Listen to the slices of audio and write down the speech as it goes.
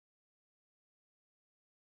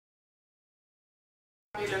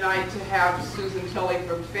Tonight to have Susan Tully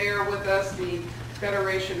from FAIR with us, the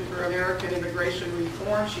Federation for American Immigration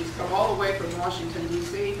Reform. She's come all the way from Washington,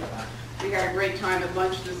 D.C. We had a great time at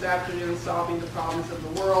lunch this afternoon solving the problems of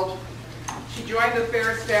the world. She joined the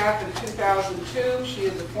FAIR staff in 2002. She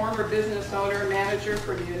is a former business owner, manager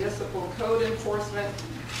for Municipal Code Enforcement,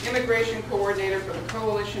 immigration coordinator for the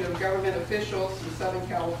Coalition of Government Officials in Southern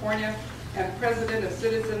California, and president of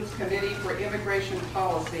Citizens Committee for Immigration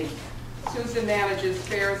Policy. Susan manages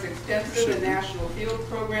FAIR's extensive and national field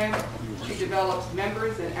program. She develops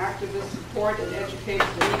members and activist support and educates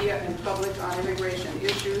the media and public on immigration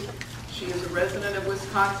issues. She is a resident of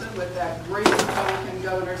Wisconsin with that great Republican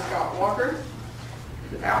Governor Scott Walker.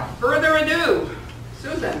 Without further ado,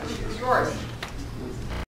 Susan, it's yours.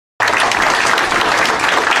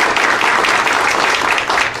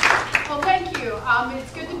 Well, thank you.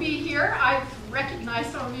 It's good to be here. I've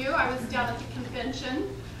recognized some of you. I was down at the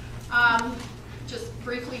convention. Just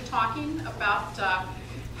briefly talking about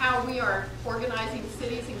how we are organizing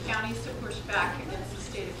cities and counties to push back against the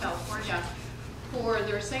state of California for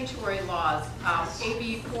their sanctuary laws,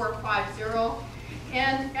 AB 450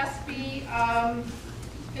 and SB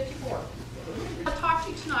 54. I'll talk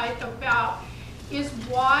to you tonight about is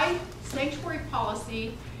why sanctuary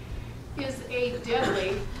policy is a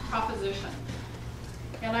deadly proposition.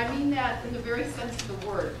 And I mean that in the very sense of the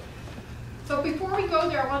word. But before we go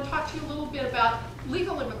there, I want to talk to you a little bit about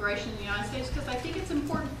legal immigration in the United States, because I think it's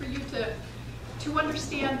important for you to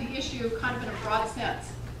understand the issue kind of in a broad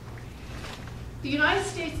sense. The United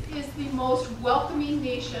States is the most welcoming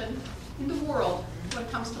nation in the world when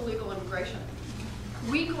it comes to legal immigration.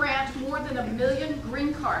 We grant more than 1 million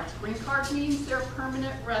green cards. Green card means they're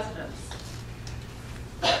permanent residents.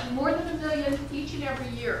 More than 1 million each and every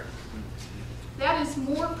year. That is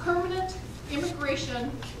more permanent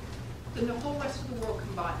immigration than the whole rest of the world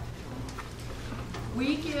combined.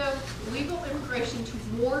 We give legal immigration to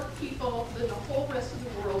more people than the whole rest of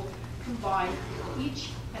the world combined each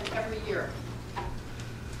and every year.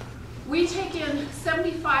 We take in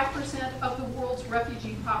 75% of the world's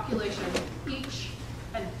refugee population each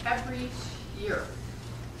and every year.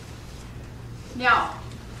 Now,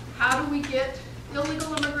 how do we get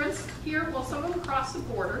illegal immigrants here? Well, some of them cross the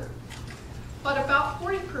border, but about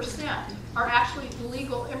 40% are actually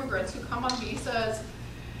legal immigrants who come on visas.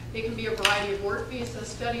 They can be a variety of work visas,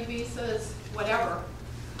 study visas, whatever,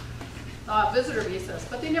 visitor visas,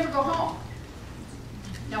 but they never go home.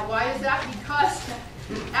 Now, why is that? Because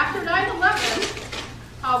after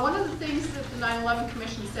 9/11, one of the things that the 9/11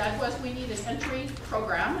 Commission said was we need an entry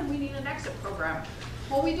program and we need an exit program.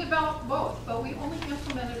 Well, we developed both, but we only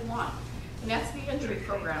implemented one, and that's the entry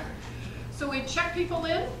program. So we check people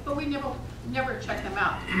in, but we never check them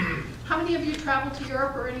out. How many of you travel to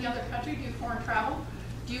Europe or any other country, do foreign travel?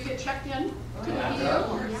 Do you get checked in to the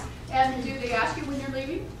EU? And do they ask you when you're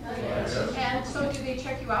leaving? Yes. And so do they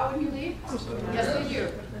check you out when you leave? Absolutely. Yes, they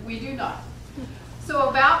do. We do not. So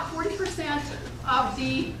about 40% of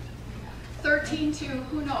the 13 to,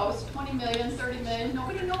 who knows, 20 million, 30 million,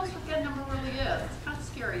 nobody knows what that number really is. It's kind of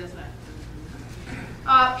scary, isn't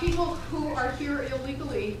it? People who are here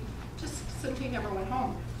illegally just simply never went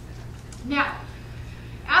home. Now,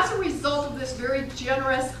 as a result of this very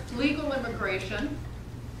generous legal immigration,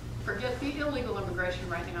 forget the illegal immigration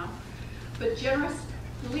right now, but generous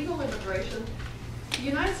legal immigration, the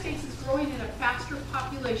United States is growing at a faster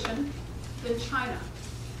population than China.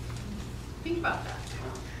 Think about that.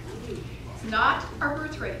 It's not our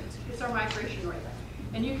birth rate, it's our migration rate.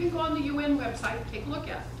 And you can go on the UN website and take a look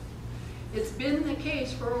at it. It's been the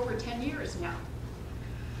case for over 10 years now.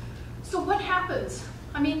 So what happens?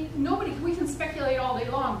 I mean, we can speculate all day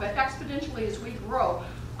long, but exponentially as we grow.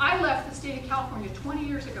 I left the state of California 20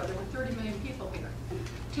 years ago. There were 30 million people here.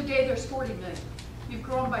 Today there's 40 million. You've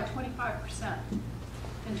grown by 25%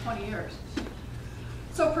 in 20 years.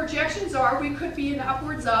 So projections are we could be in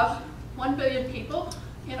upwards of 1 billion people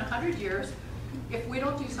in 100 years if we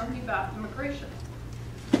don't do something about immigration.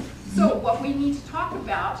 So what we need to talk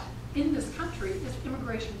about in this country is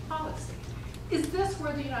immigration policy. Is this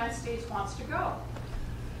where the United States wants to go?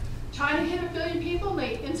 China hit 1 billion people,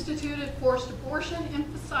 they instituted forced abortion,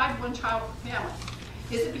 emphasized one-child family.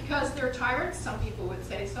 Is it because they're tyrants? Some people would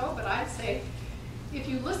say so, but I'd say if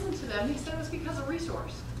you listen to them, they said it was because of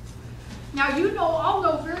resource. Now you all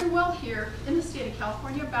know very well here in the state of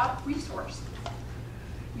California about resource.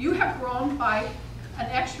 You have grown by an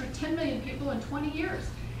extra 10 million people in 20 years.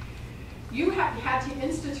 You have had to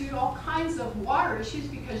institute all kinds of water issues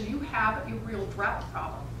because you have a real drought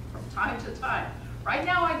problem from time to time. Right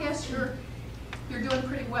now, I guess you're you're doing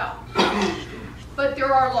pretty well. But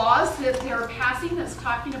there are laws that they're passing that's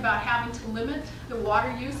talking about having to limit the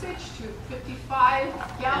water usage to 55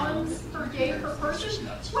 gallons per day per person.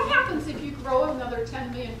 What happens if you grow another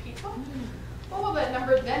 10 million people? What will that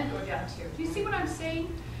number then go down to? Do you see what I'm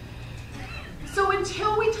saying? So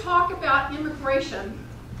until we talk about immigration,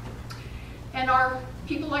 and our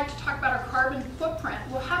people like to talk about our carbon footprint,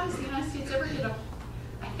 well, how does the United States ever get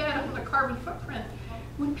ahead of the carbon footprint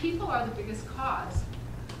when people are the biggest cause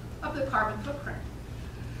of the carbon footprint?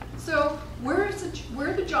 So where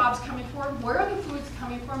are the jobs coming from? Where are the foods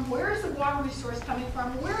coming from? Where is the water resource coming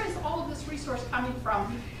from? Where is all of this resource coming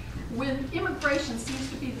from when immigration seems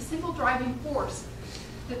to be the single driving force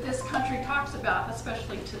that this country talks about,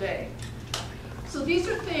 especially today? So these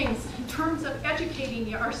are things in terms of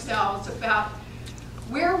educating ourselves about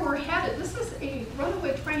where we're headed. This is a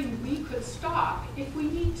runaway train we could stop if we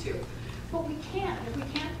need to, but we can't. If we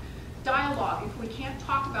can't dialogue, if we can't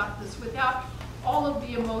talk about this without all of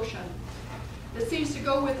the emotion that seems to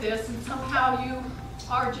go with this, and somehow you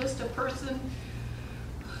are just a person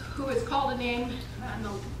who is called a name, I don't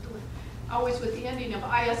know, always with the ending of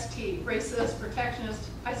IST, racist, protectionist,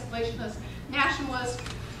 isolationist, nationalist,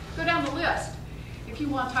 go down the list. If you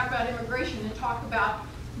want to talk about immigration and talk about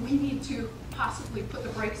we need to possibly put the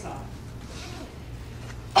brakes on.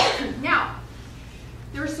 Now,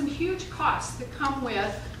 there are some huge costs that come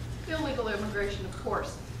with illegal immigration, of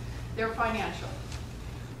course. They're financial,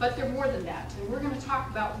 but they're more than that. And we're going to talk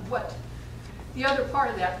about what the other part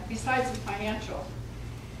of that, besides the financial.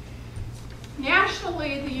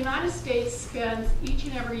 Nationally, the United States spends each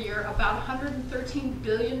and every year about $113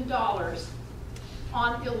 billion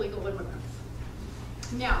on illegal immigrants.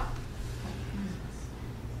 Now,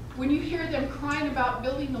 when you hear them crying about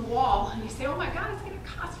building the wall, and you say, oh my God, it's going to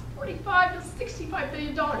cost $45 to $65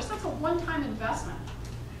 billion. That's a one-time investment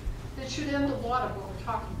that should end a lot of what we're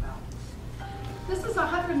talking about. This is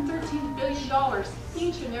 $113 billion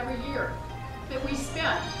each and every year that we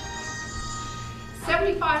spend.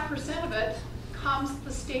 75% of it comes at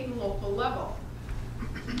the state and local level.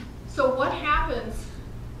 So what happens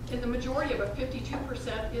in the majority of it,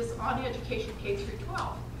 52%, is on education K through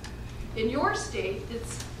 12. In your state,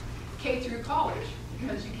 it's K through college,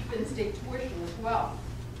 because you keep in-state tuition as well.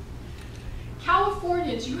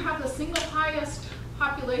 Californians, you have the single highest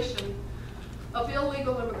population of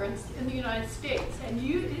illegal immigrants in the United States, and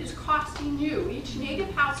it is costing you, each native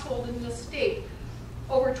household in this state,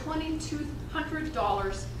 over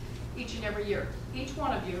 $2,200 each and every year. Each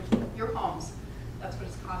one of you, your homes, that's what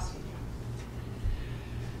it's costing you.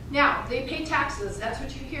 Now, they pay taxes, that's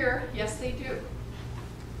what you hear, yes they do.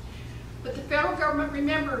 But the federal government,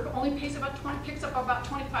 remember, only picks up about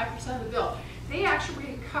 25% of the bill. They actually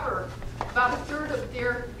recover about a third of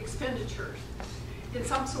their expenditures in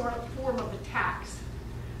some sort of form of a tax.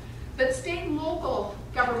 But state and local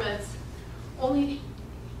governments only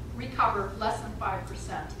recover less than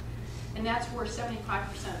 5%. And that's where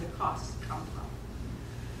 75% of the costs come from.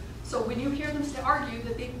 So when you hear them argue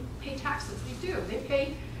that they pay taxes, they do. They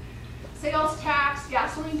pay sales tax,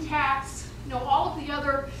 gasoline tax, all of the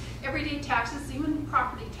other everyday taxes, even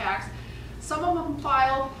property tax. Some of them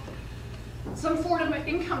file some form of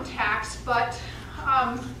income tax, but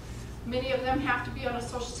many of them have to be on a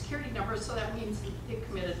social security number, so that means they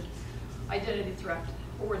committed identity theft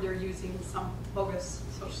or they're using some bogus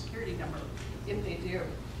social security number if they do.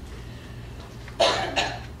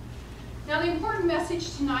 Now, the important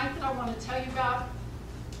message tonight that I want to tell you about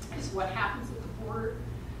is what happens at the border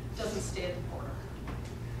doesn't stay at the border.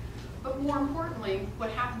 But more importantly, what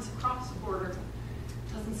happens across the border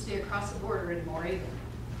doesn't stay across the border anymore either.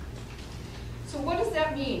 So what does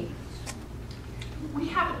that mean? We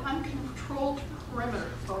have an uncontrolled perimeter,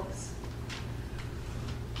 folks.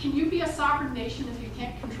 Can you be a sovereign nation if you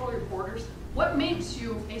can't control your borders? What makes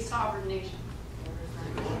you a sovereign nation?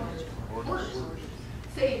 Borders.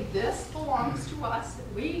 Say, this belongs to us,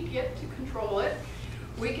 we get to control it,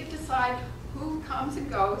 we get to decide who comes and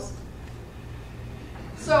goes.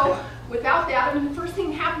 So without that, the first thing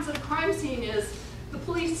that happens at a crime scene is the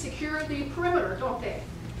police secure the perimeter, don't they?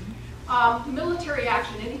 Military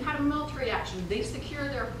action, any kind of military action, they secure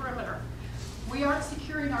their perimeter. We aren't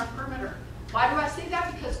securing our perimeter. Why do I say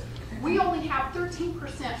that? Because we only have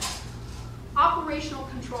 13% operational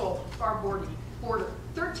control of our border.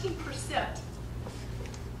 13%.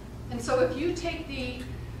 And so if you take we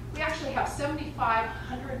actually have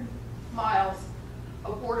 7,500 miles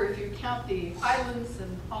of border if you count the islands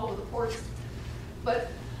and all of the ports. But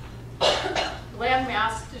land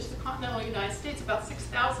mass, just the continental United States, about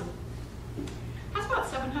 6,000. That's about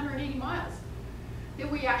 780 miles that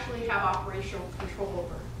we actually have operational control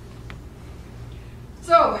over.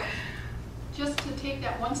 So, just to take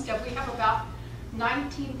that one step, we have about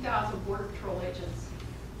 19,000 Border Patrol agents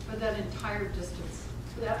for that entire distance,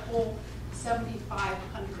 for that whole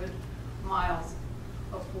 7,500 miles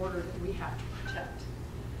of border that we have to protect.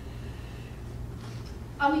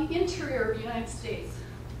 On the interior of the United States,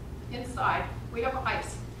 inside, we have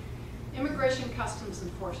ICE, Immigration Customs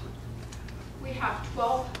Enforcement. We have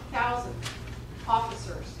 12,000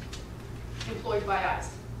 officers employed by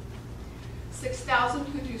ICE, 6,000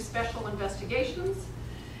 who do special investigations,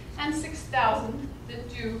 and 6,000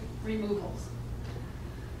 that do removals.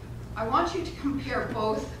 I want you to compare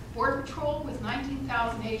both Border Patrol with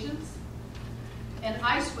 19,000 agents and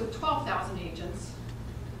ICE with 12,000 agents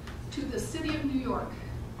to the city of New York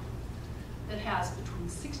that has between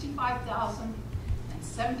 65,000 and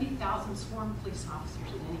 70,000 sworn police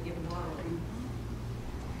officers in any given border.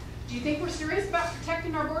 Do you think we're serious about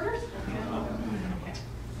protecting our borders? Okay.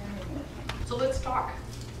 So let's talk.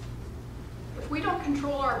 If we don't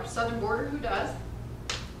control our southern border, who does?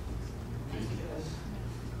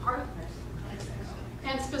 Pardon?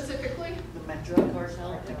 And specifically? The Metro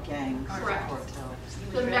cartel, the gangs, Correct. cartels.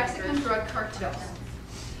 The Mexican drug cartels.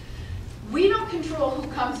 We don't control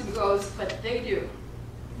who comes and goes, but they do.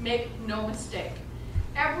 Make no mistake.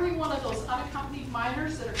 Every one of those unaccompanied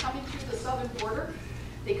minors that are coming through the southern border,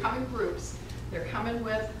 they come in groups. They're coming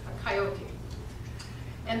with a coyote.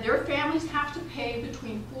 And their families have to pay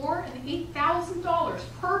between $4,000 and $8,000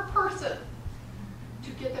 per person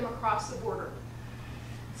to get them across the border.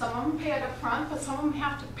 Some of them pay it up front, but some of them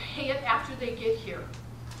have to pay it after they get here.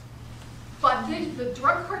 But the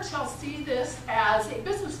drug cartels see this as a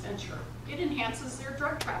business venture. It enhances their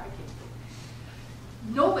drug trafficking.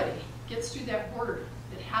 Nobody gets through that border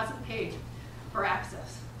that hasn't paid for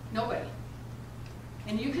access. Nobody.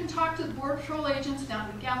 And you can talk to the Border Patrol agents down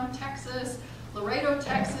in Gallen, Texas, Laredo,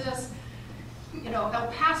 Texas,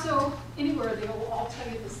 El Paso, anywhere, they will all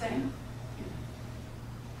tell you the same.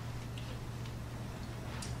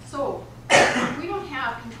 So, we don't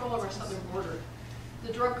have control of our southern border.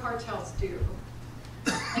 The drug cartels do.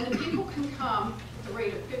 And the people can come at the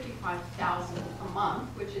rate of 55,000 a month,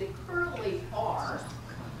 which they currently are,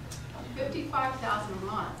 55,000 a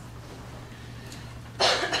month.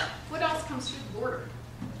 What else comes through the border?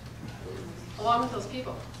 Along with those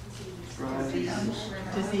people?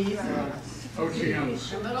 Disease.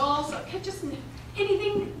 Criminals, just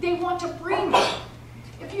anything they want to bring.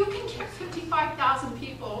 If you can get 55,000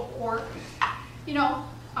 people, or,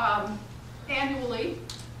 annually,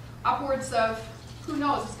 upwards of, who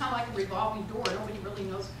knows, it's kind of like a revolving door. Nobody really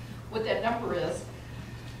knows what that number is.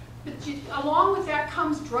 But along with that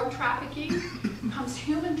comes drug trafficking, comes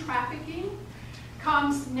human trafficking,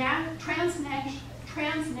 comes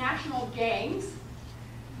transnational gangs.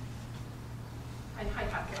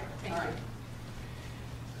 Thank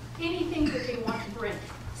you. Anything that they want to bring.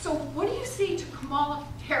 So what do you say to Kamala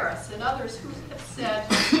Harris and others who have said,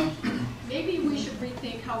 maybe we should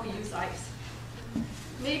rethink how we use ICE?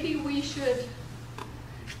 Maybe we should,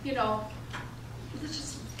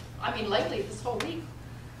 lately, this whole week,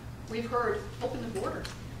 we've heard, open the border,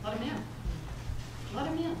 let them in. Let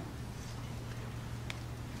them in.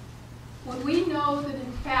 When we know that,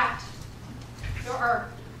 in fact, there are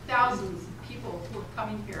thousands of people who are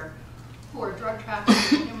coming here who are drug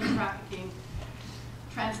trafficking, human trafficking,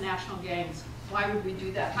 transnational gangs, why would we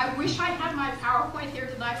do that? I wish I had my PowerPoint here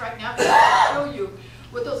tonight right now to show you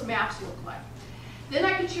what those maps look like. Then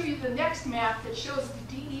I could show you the next map that shows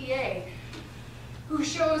the DEA, who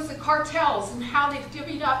shows the cartels and how they've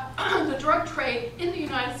divvied up the drug trade in the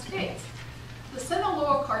United States. The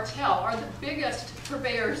Sinaloa cartel are the biggest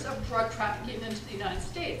purveyors of drug trafficking into the United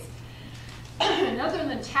States. And other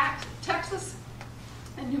than Texas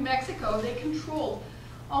and New Mexico, they control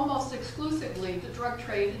almost exclusively the drug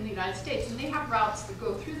trade in the United States. And they have routes that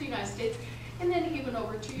go through the United States and then even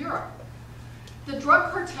over to Europe. The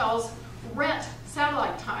drug cartels rent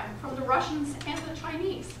satellite time from the Russians and the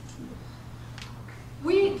Chinese.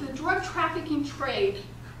 The drug trafficking trade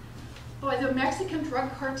by the Mexican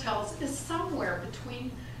drug cartels is somewhere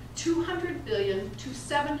between $200 billion to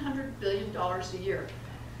 $700 billion a year.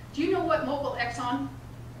 Do you know what Mobil Exxon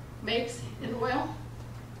makes in oil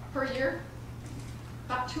per year?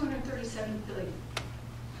 About $237 billion.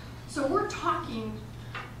 So we're talking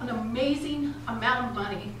an amazing amount of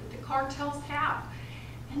money that the cartels have.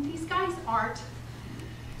 And these guys aren't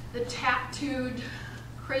the tattooed,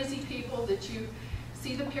 crazy people that you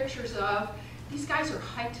see the pictures of. These guys are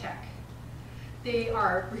high tech. They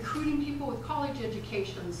are recruiting people with college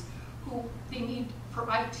educations who they need for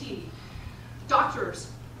IT, doctors,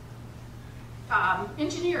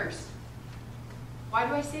 engineers. Why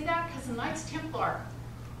do I say that? Because the Knights Templar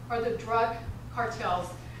are the drug cartels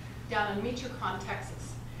down in Michoacan,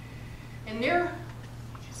 Texas. And their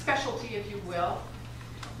specialty, if you will,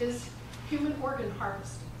 is human organ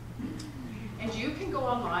harvesting. And you can go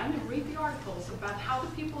online and read the articles about how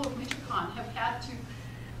the people of Michoacan have had to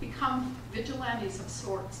become vigilantes of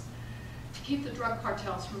sorts to keep the drug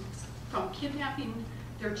cartels from kidnapping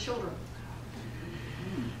their children.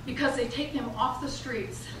 Because they take them off the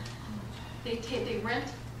streets. They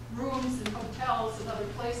rent rooms in hotels and other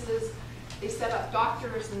places. They set up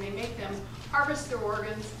doctors and they make them harvest their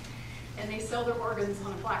organs, and they sell their organs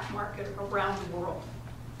on a black market around the world.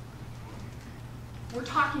 We're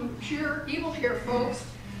talking pure evil here, folks,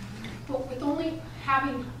 but with only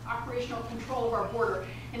having operational control of our border.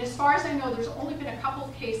 And as far as I know, there's only been a couple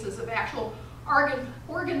of cases of actual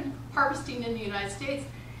organ harvesting in the United States,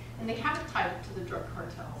 and they haven't tied it to the drug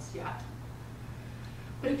cartels yet.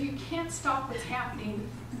 But if you can't stop what's happening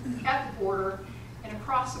at the border and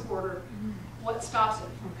across the border, what stops it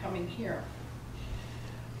from coming here?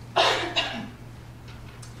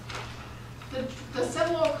 The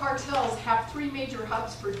Sinaloa cartels have three major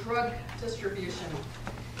hubs for drug distribution.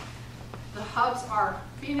 The hubs are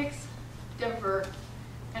Phoenix, Denver,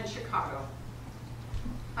 and Chicago.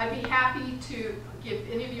 I'd be happy to give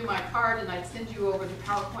any of you my card, and I'd send you over the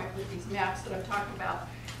PowerPoint with these maps that I'm talking about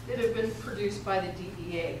that have been produced by the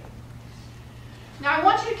DEA. Now I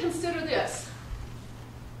want you to consider this.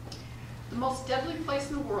 The most deadly place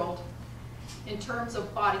in the world in terms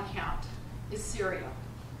of body count is Syria.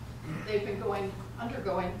 They've been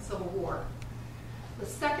undergoing civil war. The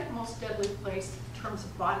second most deadly place in terms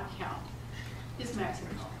of body count is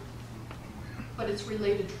Mexico. But it's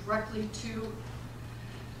related directly to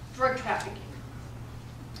drug trafficking.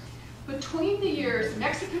 Between the years,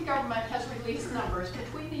 Mexican government has released numbers,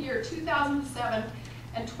 between the year 2007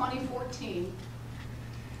 and 2014,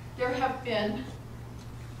 there have been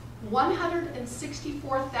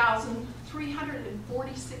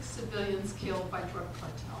 164,346 civilians killed by drug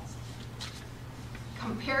cartels.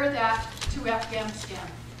 Compare that to Afghanistan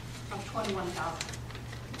of 21,000.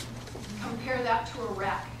 Compare that to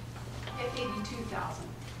Iraq at 82,000.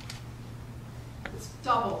 It's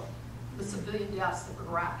double the civilian deaths of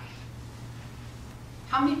Iraq.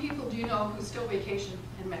 How many people do you know who still vacation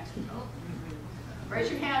in Mexico? Raise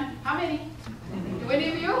your hand. How many? Do any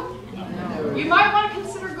of you? No. You might want to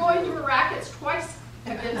consider going to Iraq. It's twice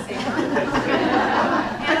again safer.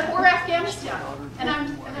 Or Afghanistan. And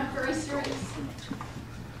I'm very serious.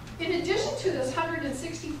 In addition to this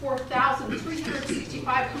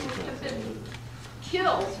 164,365 who have been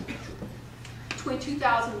killed between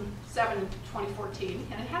 2007 and 2014,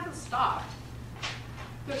 and it hasn't stopped,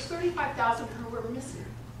 there's 35,000 who are missing.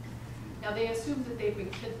 Now they assume that they've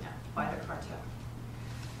been kidnapped by the cartel.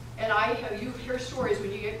 And you hear stories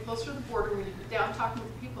when you get closer to the border, when you get down talking to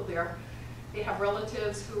the people there, they have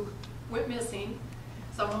relatives who went missing.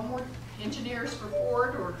 Some of them were engineers for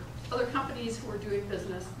Ford or other companies who were doing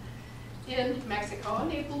business in Mexico,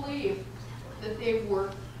 and they believe that they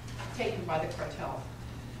were taken by the cartel.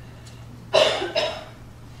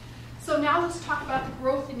 So now let's talk about the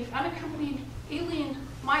growth in the unaccompanied alien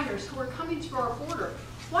minors who are coming to our border.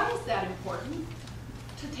 Why is that important?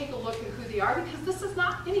 To take a look at who they are, because this is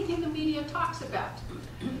not anything the media talks about.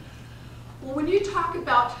 Well, when you talk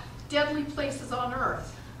about deadly places on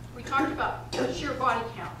Earth, we talked about sheer body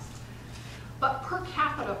counts, but per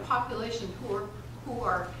capita population who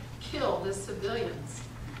are killed as civilians.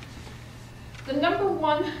 The number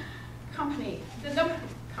one country is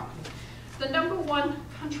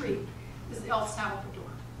El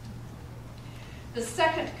Salvador. The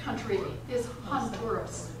second country is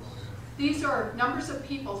Honduras. These are numbers of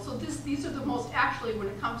people, so these are the most, actually, when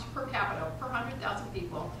it comes per capita, per 100,000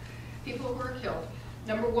 people who are killed.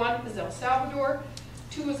 Number one is El Salvador,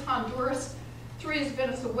 2 is Honduras, 3 is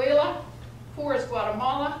Venezuela, 4 is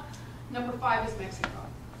Guatemala, number 5 is Mexico.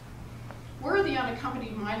 Where are the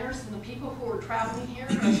unaccompanied minors and the people who are traveling here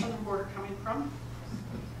at the southern border coming from?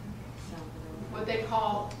 What they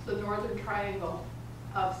call the Northern Triangle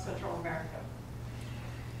of Central America.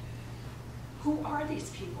 Who are these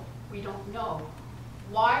people? We don't know.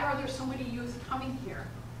 Why are there so many youth coming here?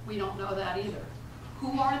 We don't know that either.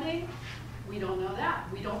 Who are they? We don't know that.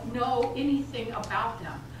 We don't know anything about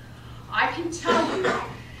them. I can tell you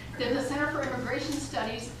that the Center for Immigration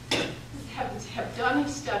Studies have done a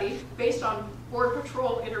study based on Border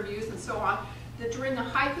Patrol interviews and so on, that during the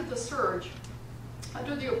height of the surge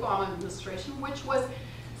under the Obama administration, which was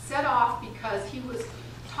set off because he was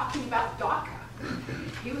talking about DACA.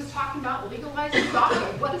 He was talking about legalizing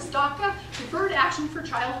DACA. What is DACA? Deferred Action for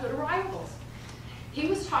Childhood Arrivals. He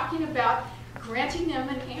was talking about granting them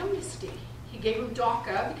an amnesty. He gave them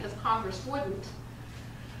DACA because Congress wouldn't.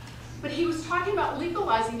 But he was talking about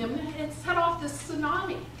legalizing them, and it set off this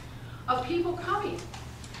tsunami of people coming.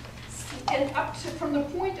 And up to, from the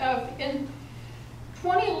point of, in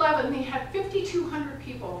 2011, they had 5,200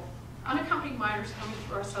 people, unaccompanied minors coming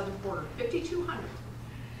through our southern border, 5,200.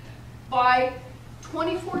 By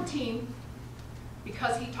 2014,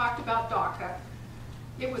 because he talked about DACA,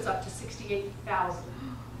 it was up to 68,000.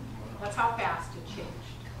 That's how fast it changed.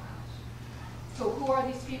 So who are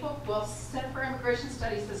these people? Well, Center for Immigration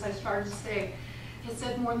Studies, as I started to say, has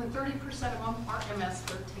said more than 30% of them are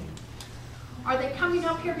MS-13. Are they coming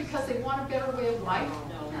up here because they want a better way of life?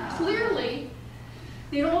 No. Clearly,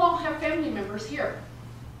 they don't all have family members here.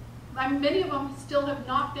 Many of them still have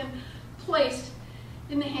not been placed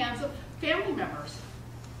in the hands of family members.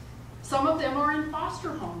 Some of them are in foster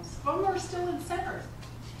homes. Some of them are still in centers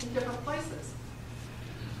in different places.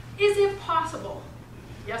 Is it possible?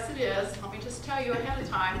 Yes, it is. Let me just tell you ahead of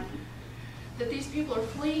time that these people are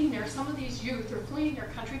fleeing some of these youth are fleeing their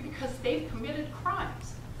country because they've committed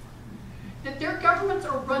crimes. That their governments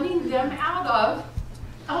are running them out of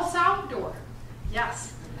El Salvador.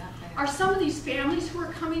 Yes. Are some of these families who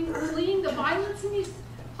are coming fleeing the violence in these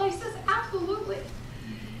places? Absolutely.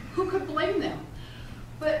 Who could blame them?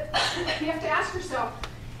 But you have to ask yourself,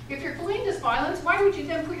 if you're fleeing this violence, why would you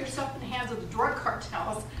then put yourself in the hands of the drug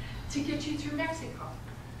cartels to get you through Mexico?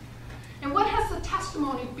 And what has the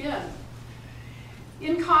testimony been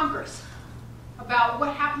in Congress about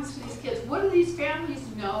what happens to these kids? What do these families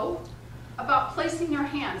know about placing their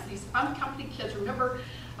hands, these unaccompanied kids? Remember,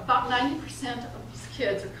 about 90% of these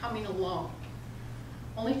kids are coming alone.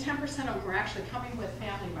 Only 10% of them are actually coming with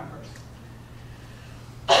family members.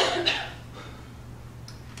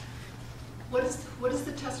 What is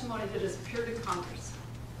the testimony that has appeared in Congress?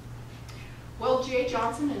 Well, Jay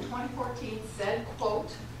Johnson in 2014 said,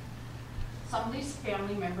 quote, some of these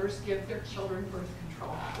family members give their children birth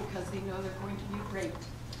control because they know they're going to be raped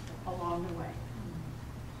along the way.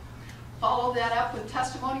 Follow that up with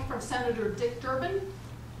testimony from Senator Dick Durbin.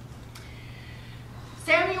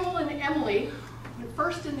 Samuel and Emily, when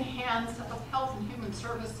first in the hands of Health and Human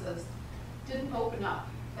Services, didn't open up.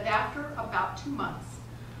 But after about 2 months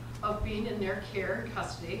of being in their care and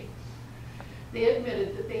custody, they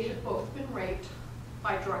admitted that they had both been raped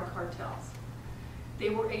by drug cartels. They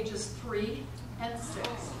were ages 3 and 6.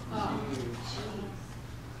 Oh.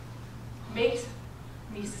 Makes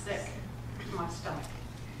me sick to my stomach.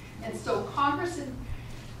 And so Congress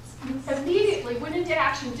immediately went into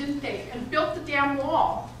action, didn't they, and built the damn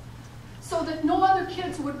wall so that no other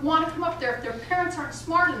kids would want to come up there if their parents aren't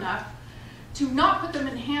smart enough to not put them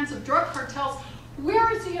in the hands of drug cartels.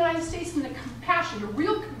 Where is the United States in the compassion, the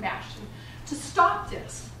real compassion, to stop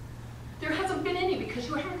this? There hasn't been any, because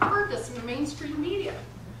you haven't heard this in the mainstream media.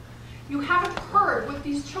 You haven't heard what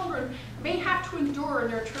these children may have to endure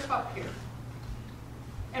in their trip up here.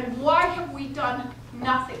 And why have we done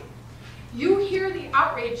nothing? You hear the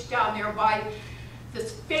outrage down there by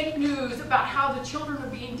this fake news about how the children are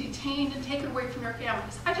being detained and taken away from their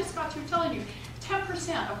families. I just got through telling you,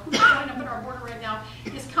 10% of who's showing up at our border right now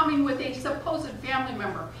is coming with a supposed family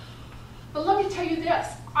member. But let me tell you this,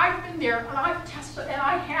 I've been there and I've tested, and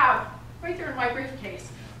I have, right there in my briefcase,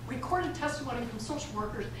 recorded testimony from social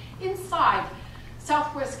workers inside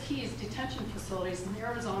Southwest Keys detention facilities in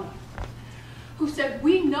Arizona, who said,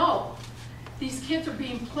 we know these kids are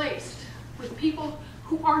being placed with people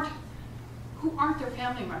who aren't their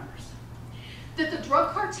family members. That the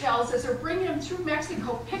drug cartels, as they're bringing them through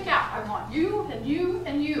Mexico, pick out, I want you and you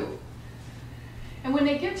and you. And when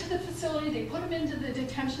they get to the facility, they put them into the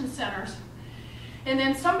detention centers. And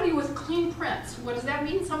then somebody with clean prints. What does that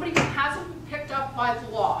mean? Somebody who hasn't been picked up by the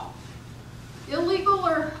law. Illegal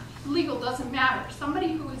or legal, doesn't matter.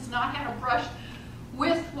 Somebody who has not had a brush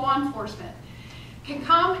with law enforcement can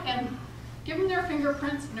come and give them their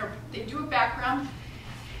fingerprints, and they do a background,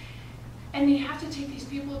 and they have to take these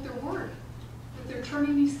people at their word that they're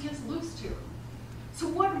turning these kids loose to. So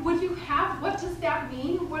what would you have? What does that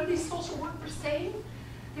mean? What are these social workers saying?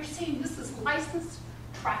 They're saying this is licensed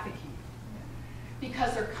trafficking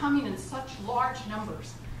because they're coming in such large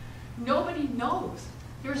numbers. Nobody knows.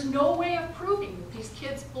 There's no way of proving that these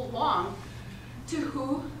kids belong to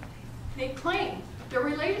who they claim they're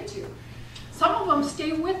related to. Some of them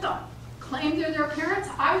stay with them, claim they're their parents.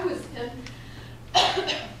 I was in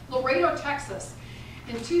Laredo, Texas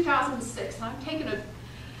in 2006, and I'm taking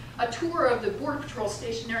a tour of the Border Patrol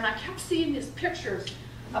station there, and I kept seeing these pictures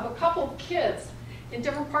of a couple of kids in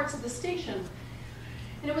different parts of the station.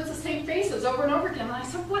 And it was the same faces over and over again. And I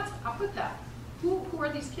said, what's up with that? Who are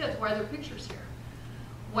these kids? Why are there pictures here?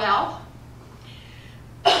 Well,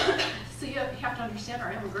 So you have to understand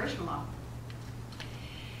our immigration law.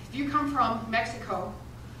 If you come from Mexico,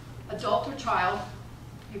 adult or child,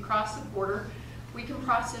 you cross the border, we can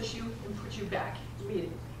process you and put you back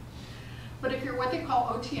immediately. But if you're what they call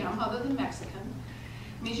OTM, other than Mexican,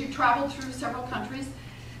 means you've traveled through several countries,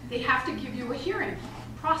 they have to give you a hearing,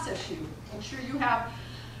 process you, make sure you have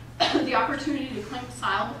the opportunity to claim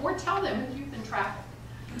asylum or tell them if you've been trafficked.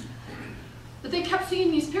 But they kept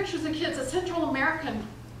seeing these pictures of kids. The Central American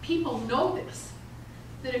people know this,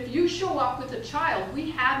 that if you show up with a child, we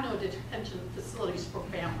have no detention facilities for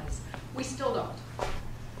families. We still don't.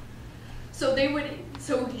 So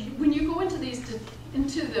when you go into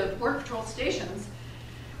the Border Patrol stations,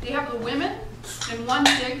 they have the women in one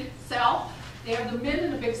big cell, they have the men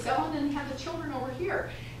in a big cell, and then they have the children over here.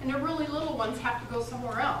 And the really little ones have to go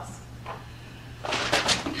somewhere else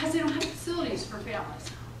because they don't have facilities for families.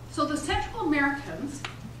 So the Central Americans,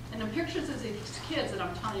 and the pictures of these kids that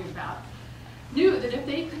I'm telling you about, knew that if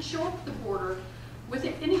they could show up at the border with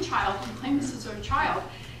any child and claim this as their child,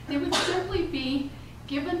 they would simply be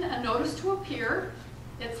given a notice to appear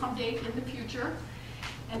at some date in the future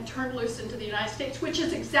and turned loose into the United States, which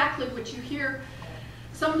is exactly what you hear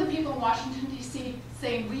some of the people in Washington, D.C.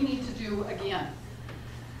 saying we need to do again.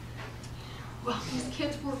 Well, these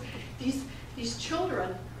kids were, these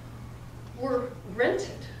children were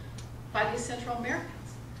rented by these Central Americans.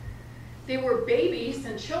 They were babies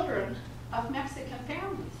and children of Mexican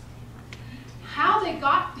families. How they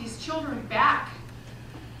got these children back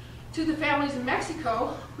to the families in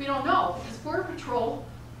Mexico, we don't know, because Border Patrol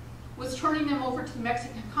was turning them over to the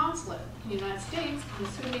Mexican consulate in the United States,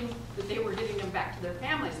 assuming that they were getting them back to their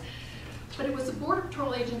families. But it was the Border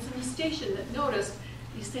Patrol agents in the station that noticed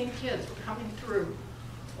these same kids were coming through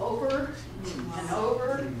over and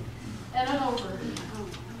over and over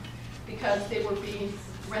because they were being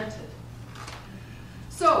rented.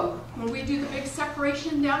 So when we do the big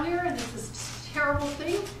separation down there, and this is a terrible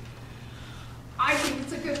thing, I think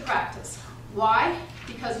it's a good practice. Why?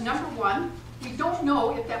 Because number one, we don't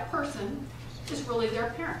know if that person is really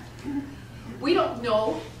their parent. We don't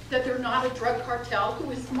know that they're not a drug cartel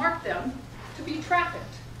who has marked them to be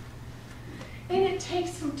trafficked. And it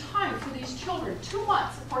takes some time for these children, 2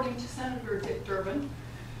 months, according to Senator Dick Durbin,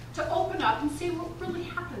 to open up and see what really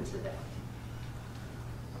happened to them.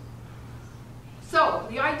 So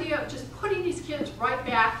the idea of just putting these kids right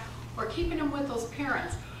back or keeping them with those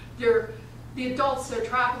parents, the adults they're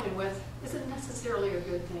traveling with, isn't necessarily a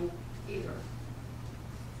good thing either.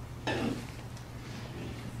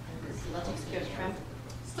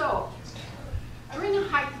 So, I'm in the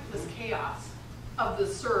height of this chaos of the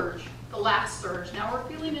surge, the last surge. Now we're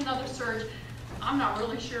feeling another surge. I'm not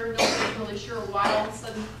really sure, nobody's really sure why all of a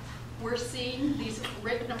sudden we're seeing these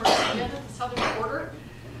great numbers again at the southern border.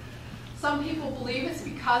 Some people believe it's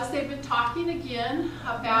because they've been talking again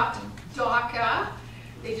about DACA.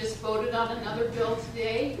 They just voted on another bill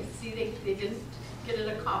today. You see, they didn't get it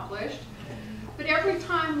accomplished. But every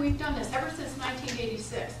time we've done this, ever since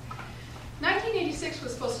 1986, 1986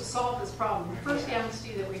 was supposed to solve this problem, the first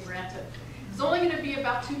amnesty that we granted. It's only going to be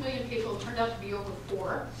about 2 million people. It turned out to be over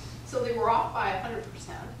 4. So they were off by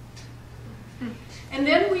 100%. And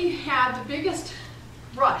then we had the biggest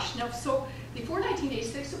rush. Now, so before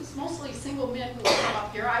 1986, it was mostly single men who would come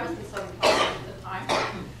up here. I was in Southern California at the time.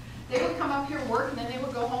 They would come up here and work, and then they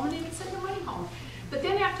would go home, and they would send their money home. But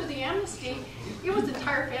then after the amnesty, it was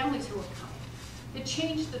entire families who were coming. It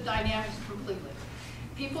changed the dynamics completely.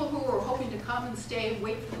 People who were hoping to come and stay and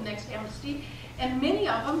wait for the next amnesty, and many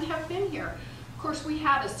of them have been here. Of course, we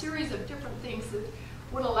had a series of different things that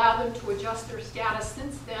would allow them to adjust their status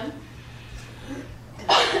since then.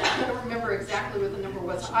 I don't remember exactly what the number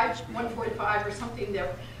was. I-145 or something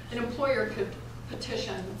that an employer could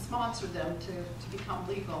petition and sponsor them to become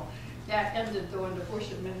legal. That ended, though, in the Bush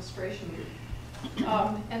administration.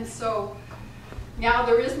 And so now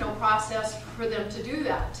there is no process for them to do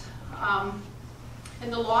that.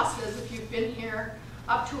 And the law says if you've been here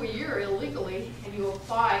up to a year illegally and you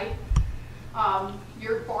apply,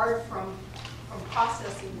 you're barred from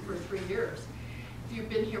processing for 3 years. If you've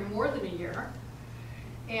been here more than a year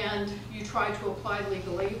and you try to apply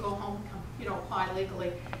legally, you go home, you don't apply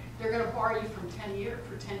legally, they're going to bar you from 10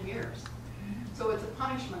 years. So it's a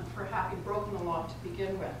punishment for having broken the law to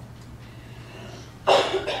begin with.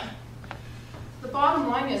 The bottom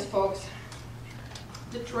line is, folks,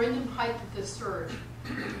 that during the height of this surge,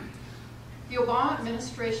 the Obama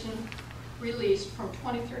administration released from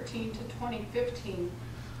 2013 to 2015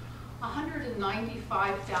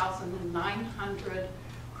 195,900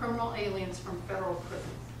 criminal aliens from federal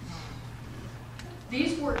prisons.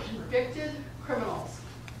 These were convicted criminals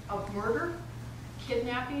of murder,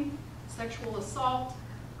 kidnapping, sexual assault,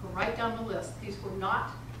 go right down the list. These were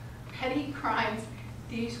not petty crimes,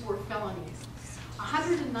 these were felonies.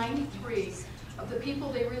 193 of the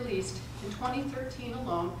people they released in 2013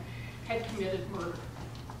 alone had committed murder.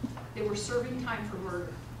 They were serving time for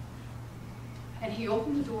murder. And he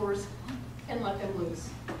opened the doors and let them loose.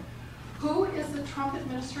 Who is the Trump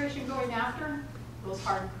administration going after? Those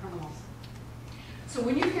hardened criminals. So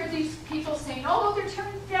when you hear these people saying, oh, they're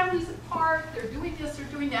tearing families apart, they're doing this, they're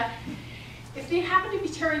doing that, if they happen to be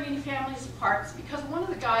tearing any families apart, it's because one of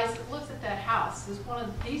the guys that lives at that house is one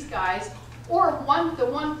of these guys, or the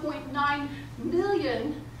 1.9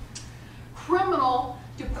 million criminal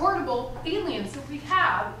deportable aliens that we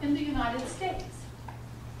have in the United States.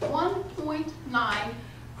 1.9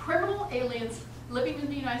 criminal aliens living in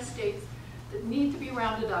the United States that need to be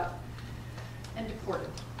rounded up and deported.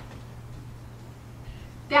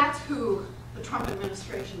 That's who the Trump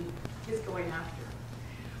administration is going after.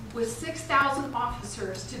 With 6,000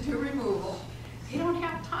 officers to do removal, they don't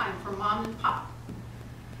have time for mom and pop.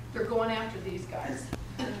 They're going after these guys.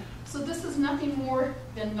 So this is nothing more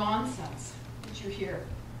than nonsense that you hear.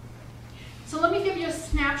 So let me give you a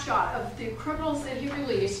snapshot of the criminals that he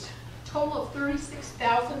released, a total of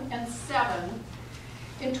 36,007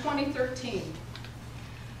 in 2013.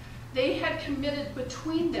 They had committed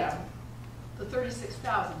between them, the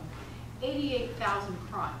 36,000, 88,000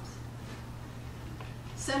 crimes.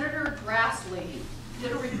 Senator Grassley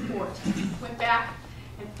did a report, went back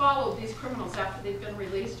and followed these criminals after they'd been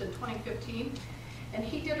released in 2015, and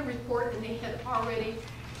he did a report and they had already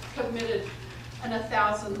committed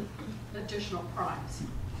 1,000 additional crimes.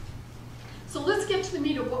 So let's get to the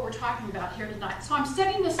meat of what we're talking about here tonight. So I'm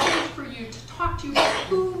setting the stage for you to talk to you about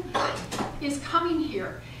who is coming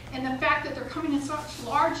here and the fact that they're coming in such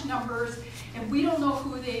large numbers and we don't know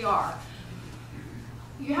who they are.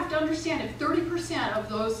 You have to understand if 30% of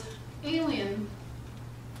those alien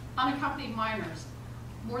unaccompanied minors,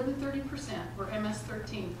 more than 30% were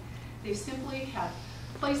MS-13, they simply have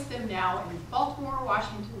placed them now in Baltimore,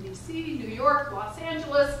 Washington, D.C., New York, Los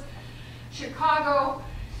Angeles, Chicago,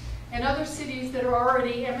 and other cities that are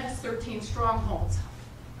already MS-13 strongholds.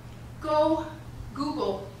 Go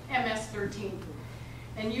Google MS-13,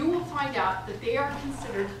 and you will find out that they are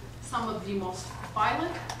considered some of the most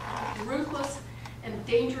violent, ruthless, and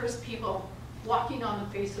dangerous people walking on the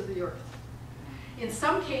face of the earth. In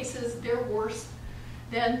some cases, they're worse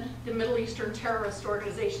than the Middle Eastern terrorist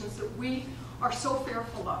organizations that we are so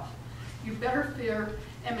fearful of. You better fear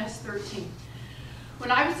MS-13.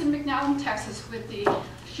 When I was in McAllen, Texas with the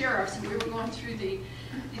sheriffs and we were going through the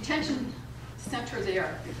detention center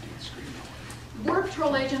there, Border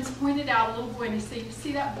Patrol agents pointed out a little boy and he said, you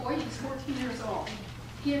see that boy? He's 14 years old.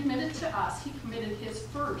 He admitted to us he committed his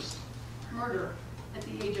first murder at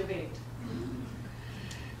the age of 8.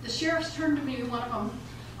 The sheriffs turned to me, one of them,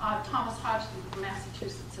 Thomas Hodgson from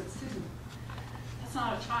Massachusetts, said, Susan, that's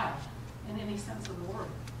not a child in any sense of the word.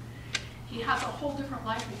 He has a whole different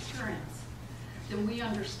life experience than we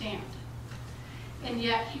understand. And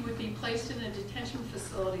yet he would be placed in a detention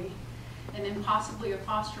facility and then possibly a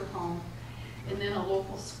foster home and then a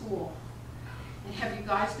local school. And have you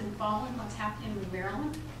guys been following what's happening in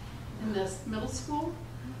Maryland in this middle school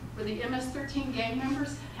where the MS-13 gang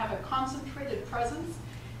members have a concentrated presence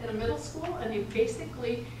in a middle school and they've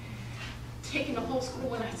basically taken the whole school,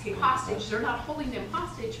 when I say hostage, they're not holding them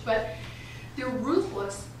hostage, but they're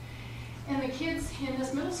ruthless. And the kids in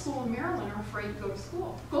this middle school in Maryland are afraid to go to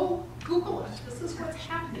school. Go Google it. This is what's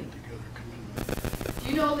happening. Do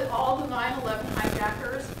you know that all the 9/11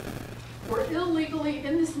 hijackers were illegally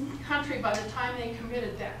in this country by the time they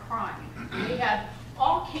committed that crime? They had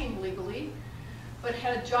all came legally, but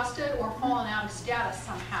had adjusted or fallen out of status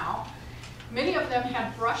somehow. Many of them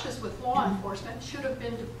had brushes with law enforcement, should have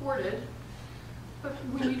been deported. But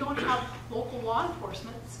when you don't have local law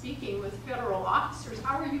enforcement speaking with federal officers,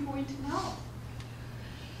 how are you going to know?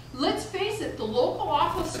 Let's face it, the local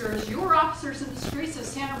officers, your officers in the streets of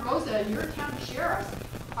Santa Rosa and your county sheriffs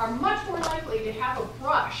are much more likely to have a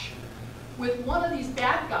brush with one of these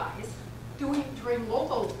bad guys during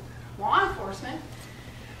local law enforcement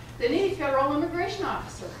than any federal immigration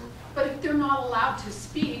officer. But if they're not allowed to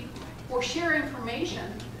speak or share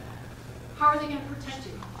information, how are they going to protect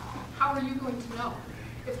you? How are you going to know?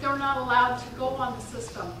 If they're not allowed to go on the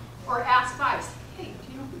system or ask ICE, hey,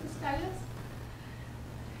 do you know who this guy is?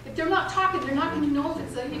 If they're not talking, they're not going to know if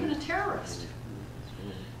it's even a terrorist.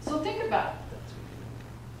 So think about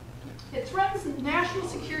it. It threatens national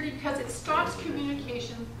security because it stops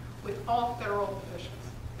communication with all federal officials.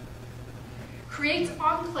 Creates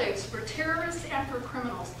enclaves for terrorists and for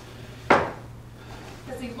criminals.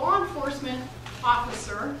 As a law enforcement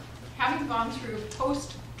officer, having gone through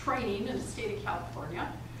post-training in the state of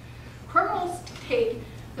California, criminals take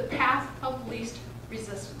the path of least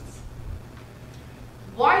resistance.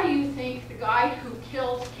 Why do you think the guy who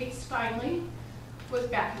killed Kate Steinle was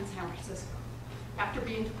back in San Francisco after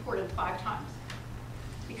being deported 5 times?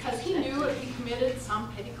 Because he knew if he committed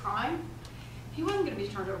some petty crime, he wasn't going to be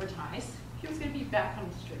turned over to ICE. He was going to be back on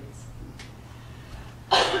the streets.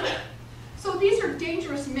 So these are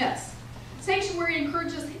dangerous myths. Sanctuary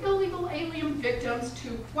encourages illegal alien victims to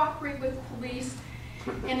cooperate with police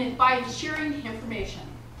and by sharing information.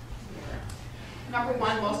 Number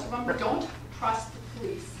one, most of them don't trust the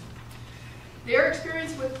police. Their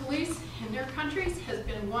experience with police in their countries has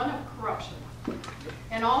been one of corruption.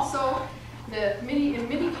 And also, in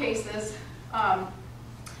many cases,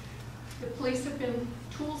 the police have been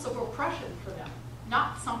tools of oppression for them,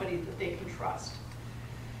 not somebody that they can trust.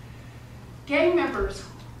 Gang members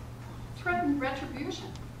threaten retribution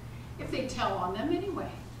if they tell on them anyway.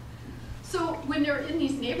 So when they're in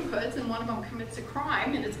these neighborhoods and one of them commits a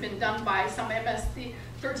crime and it's been done by some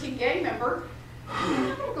MS-13 gang member, they're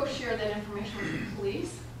not going to go share that information with the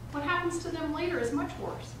police. What happens to them later is much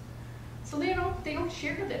worse. So they don't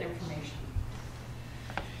share that information.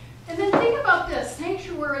 And then think about this,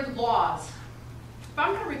 sanctuary laws. If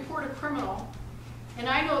I'm going to report a criminal, and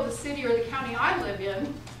I know the city or the county I live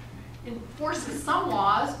in enforces some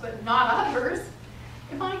laws, but not others,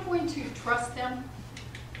 am I going to trust them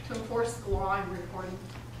to enforce the law I'm reporting,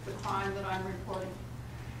 the crime that I'm reporting?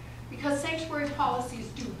 Because sanctuary policies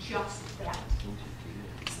do just that.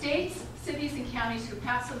 States, cities, and counties who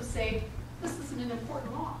pass them say, this isn't an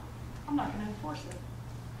important law. I'm not going to enforce it.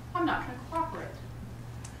 I'm not going to cooperate.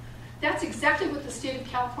 That's exactly what the state of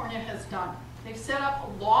California has done. They've set up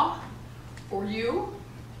a law for you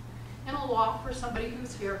and a law for somebody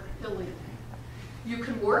who's here illegally. You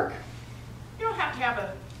can work. You don't have to have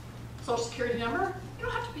a social security number. You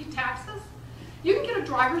don't have to pay taxes. You can get a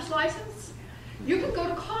driver's license. You can go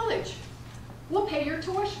to college. We'll pay your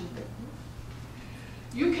tuition.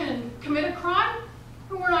 You can commit a crime,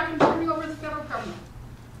 and we're not going to turn you over to the federal government.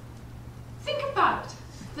 Think about it.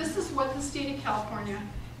 This is what the state of California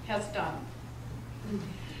has done.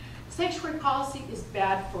 Sanctuary policy is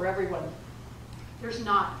bad for everyone. There's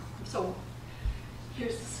not. So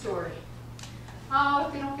here's the story. Oh,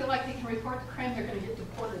 if they don't feel like they can report the crime, they're going to get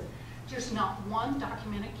deported. There's not one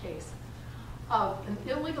documented case of an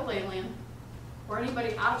illegal alien or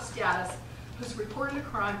anybody out of status who's reported a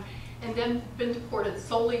crime and then been deported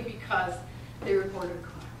solely because they reported a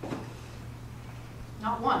crime.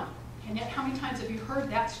 Not one. And yet, how many times have you heard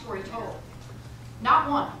that story told? Not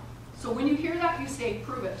one. So when you hear that, you say,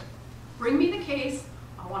 prove it. Bring me the case.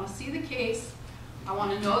 I want to see the case. I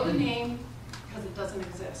want to know the name, because it doesn't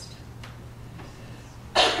exist.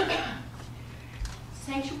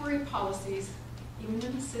 Sanctuary policies, even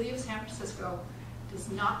in the city of San Francisco, does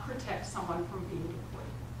not protect someone from being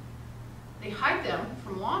deported. They hide them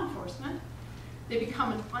from law enforcement. They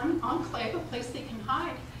become an enclave, a place they can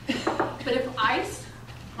hide. But if ICE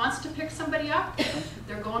wants to pick somebody up,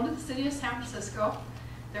 they're going to the city of San Francisco,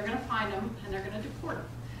 they're going to find them, and they're going to deport them.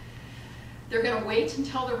 They're going to wait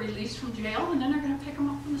until they're released from jail, and then they're going to pick them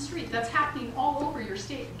up from the street. That's happening all over your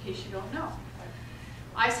state, in case you don't know.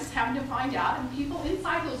 ICE is having to find out, and people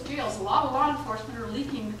inside those jails, a lot of law enforcement are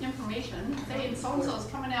leaking information, saying so-and-so is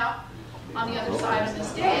coming out on the other side of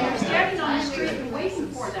this day, and they're standing on the street and waiting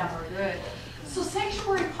for them. So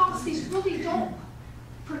sanctuary policies really don't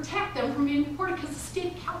protect them from being deported because the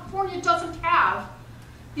state of California doesn't have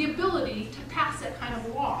the ability to pass that kind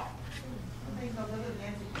of law.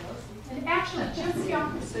 And actually, just the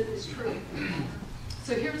opposite is true.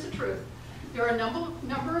 So here's the truth. There are a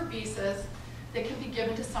number of visas that can be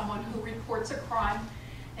given to someone who reports a crime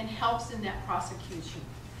and helps in that prosecution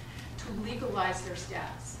to legalize their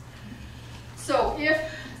status. So if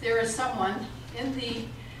there is someone in the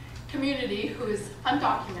community who is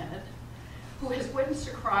undocumented, who has witnessed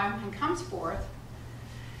a crime and comes forth,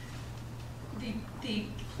 the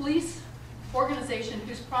police organization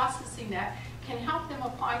who's processing that can help them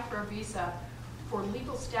apply for a visa for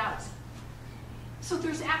legal status. So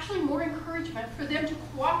there's actually more encouragement for them to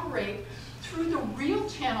cooperate through the real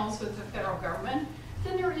channels with the federal government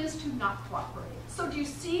than there is to not cooperate. So do you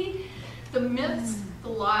see the myths, the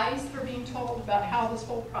lies that are being told about how this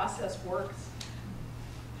whole process works?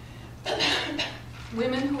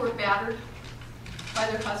 Women who are battered by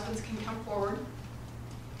their husbands can come forward.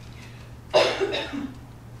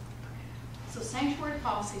 So sanctuary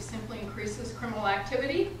policy simply increases criminal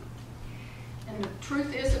activity. And the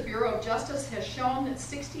truth is, the Bureau of Justice has shown that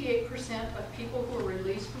 68% of people who are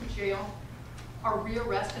released from jail are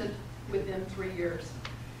rearrested within 3 years.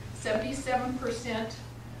 77%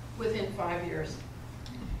 within 5 years.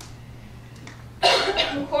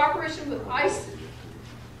 Cooperation with ICE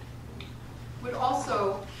would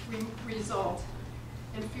also result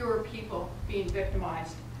in fewer people being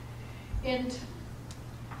victimized. And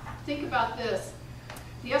think about this.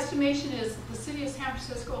 The estimation is the city of San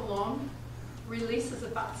Francisco alone releases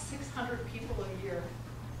about 600 people a year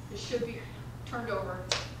that should be turned over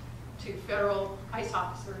to federal ICE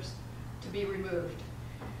officers to be removed.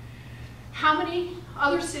 How many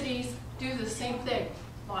other cities do the same thing?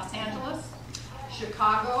 Los Angeles,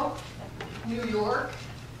 Chicago, New York,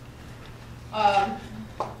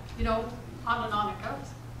 you know, on and on it goes.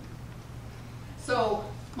 So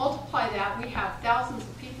multiply that, we have thousands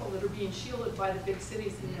of people that are being shielded by the big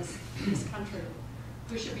cities in this country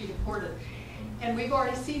who should be deported. And we've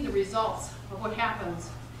already seen the results of what happens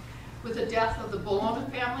with the death of the Bologna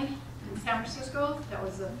family in San Francisco. That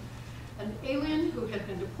was an alien who had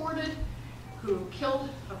been deported, who killed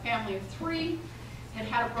a family of 3, had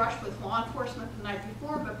had a brush with law enforcement the night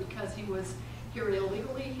before, but because he was here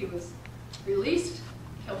illegally, he was released,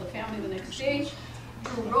 killed the family the next day.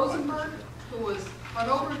 Drew Rosenberg, who was run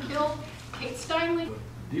over and killed. Kate Steinle.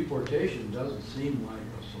 Deportation doesn't seem like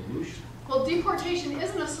a solution. Well, deportation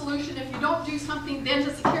isn't a solution if you don't do something then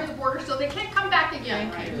to secure the border so they can't come back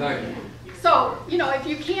again. Exactly. So, you know, if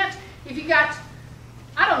you got,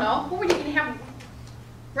 I don't know, what would you gonna have?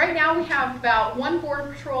 Right now we have about 1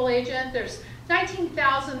 Border Patrol agent. There's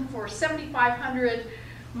 19,000 for 7,500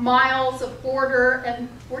 miles of border, and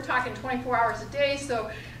we're talking 24 hours a day, so,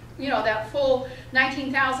 you know, that full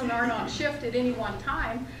 19,000 aren't on shift at any one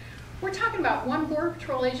time. We're talking about 1 Border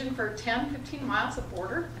Patrol agent for 10, 15 miles of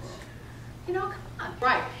border. You know, come on.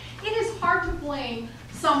 Right. It is hard to blame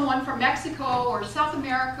someone from Mexico or South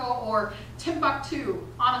America or Timbuktu,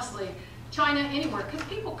 honestly, China, anywhere, because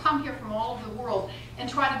people come here from all over the world and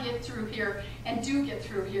try to get through here and do get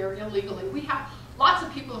through here illegally. We have lots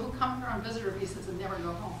of people who come here on visitor visas and never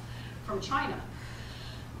go home from China.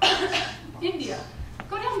 India,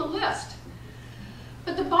 go down the list.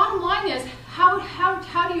 But the bottom line is, how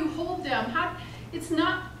do you hold them? It's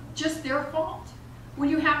not just their fault. When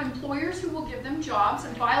you have employers who will give them jobs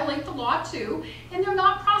and violate the law too, and they're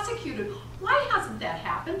not prosecuted. Why hasn't that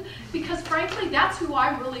happened? Because frankly, that's who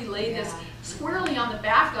I really lay this squarely on the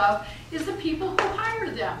back of, is the people who hire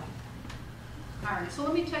them. All right, so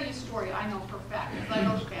let me tell you a story I know for a fact, because I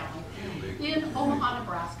know the family. In Omaha,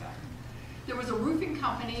 Nebraska, there was a roofing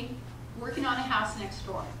company working on a house next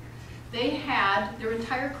door. They had, their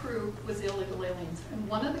entire crew was illegal aliens. And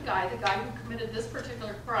one of the guy who committed this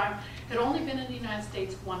particular crime, had only been in the United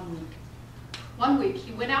States 1 week. 1 week,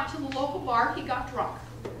 he went out to the local bar, he got drunk.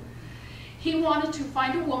 He wanted to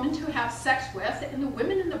find a woman to have sex with, and the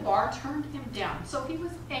women in the bar turned him down, so he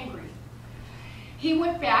was angry. He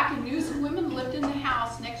went back and knew some women lived in the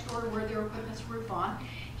house next door to where they were putting this roof on.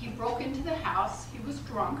 He broke into the house, he was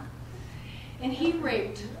drunk, and he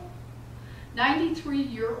raped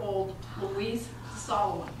 93-year-old Louise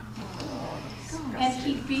Solomon. And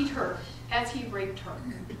he beat her as he raped her.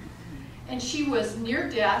 And she was near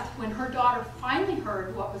death when her daughter finally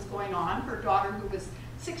heard what was going on. Her daughter, who was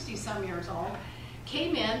 60-some years old,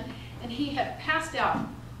 came in, and he had passed out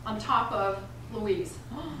on top of Louise.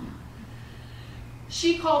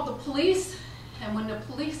 She called the police, and when the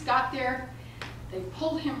police got there, they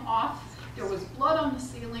pulled him off. There was blood on the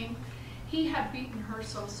ceiling. He had beaten her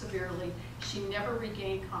so severely, she never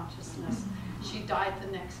regained consciousness. She died the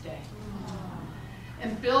next day.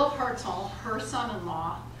 And Bill Hartzell, her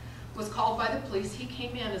son-in-law, was called by the police. He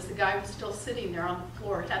came in as the guy was still sitting there on the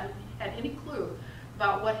floor, hadn't had any clue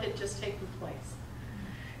about what had just taken place.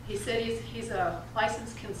 He said he's a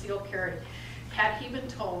licensed concealed carry. Had he been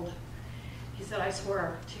told, he said, I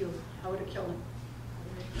swear to you, I would have killed him.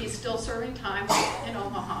 He's still serving time in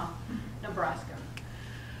Omaha, Nebraska.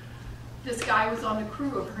 This guy was on the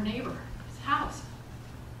crew of her neighbor's house.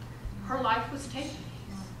 Her life was taken.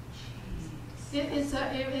 It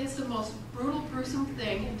is the most brutal, gruesome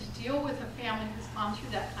thing, and to deal with a family who's gone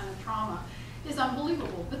through that kind of trauma is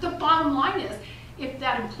unbelievable. But the bottom line is, if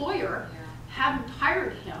that employer hadn't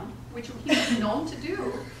hired him, which he was known to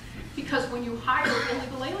do, because when you hire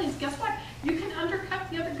illegal aliens, guess what? You can undercut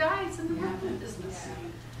the other guys in the roofing business.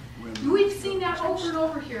 We've seen that over and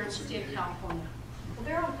over here in the state of California. Well,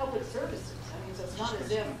 they're on public services. I mean, so it's not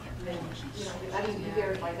as if, they, you know, I didn't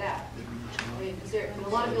verify that. I mean, a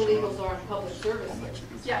lot of illegals are in public services.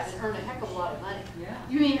 Yes. And earn a heck of a lot of money.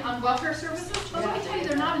 You mean on welfare services? Well, let me tell you,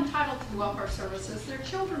 they're not entitled to welfare services. Their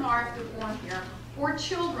children are if they're born here, or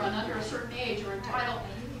children under a certain age are entitled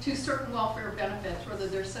to certain welfare benefits, whether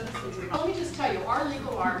they're citizens or not. Let me just tell you, our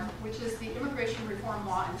legal arm, which is the Immigration Reform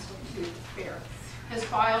Law Institute, F.A.I.R, has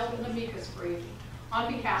filed an amicus brief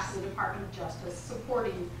on behalf of the Department of Justice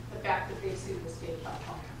supporting the fact that they sued the state of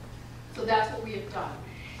California. So that's what we have done.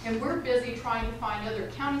 And we're busy trying to find other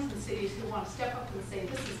counties and cities who want to step up and say,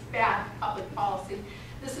 this is bad public policy,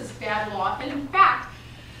 this is bad law. And in fact,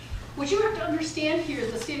 what you have to understand here,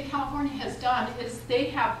 the state of California has done, is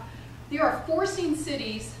they are forcing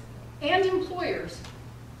cities and employers,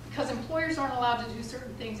 because employers aren't allowed to do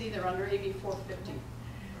certain things either under AB 450.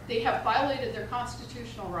 They have violated their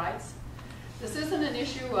constitutional rights. This isn't an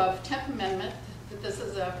issue of 10th Amendment, that this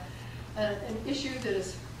is an issue that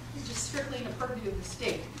is just strictly in the purview of the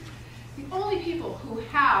state. The only people who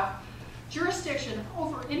have jurisdiction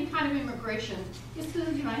over any kind of immigration is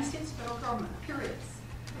the United States federal government, period.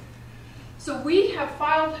 So we have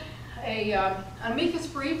filed an amicus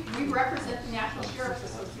brief. We represent the National Sheriff's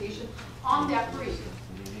Association on that brief.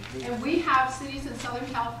 And we have cities in Southern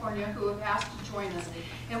California who have asked to join us.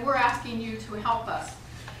 And we're asking you to help us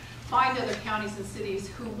find other counties and cities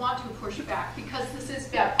who want to push back, because this is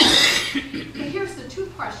bad. But here's the two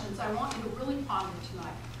questions I want you to really ponder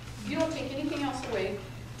tonight. If you don't take anything else away,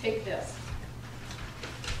 take this.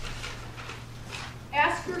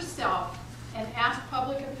 Ask yourself and ask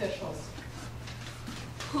public officials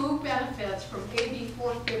who benefits from AB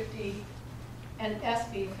 450 and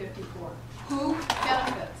SB 54. Who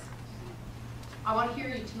benefits? I want to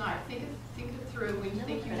hear you tonight. Think it through when you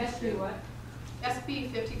think you need to. What?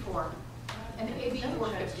 SB 54 and AB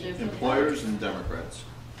 450. Employers and Democrats.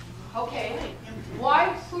 Okay.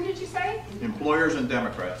 Why? Who did you say? Employers and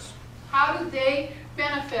Democrats. How do they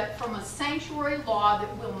benefit from a sanctuary law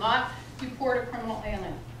that will not deport a criminal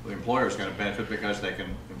alien? The employer is going to benefit because they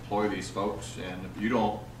can employ these folks, and if you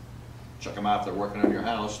don't check them out if they're working on your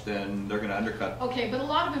house, then they're going to undercut. Okay, but a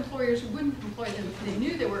lot of employers wouldn't employ them if they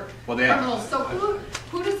knew they were Well, they criminals. So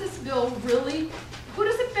who does this bill really, who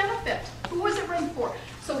does it benefit? Who was it written for?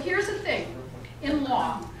 So here's the thing, in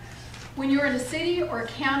law, when you're in a city or a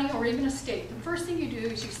county or even a state, the first thing you do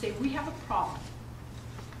is you say, we have a problem.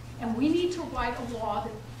 And we need to write a law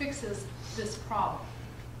that fixes this problem.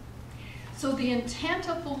 So the intent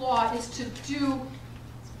of the law is to do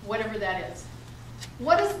whatever that is.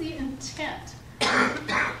 What is the intent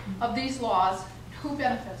of these laws? Who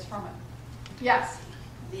benefits from it? Yes?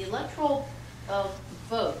 The electoral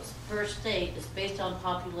votes per state is based on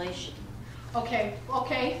population. Okay,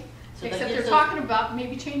 okay. So Except that they're gives talking about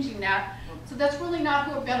maybe changing that. So that's really not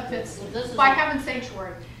who it benefits by having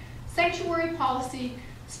sanctuary. Sanctuary policy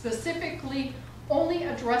specifically only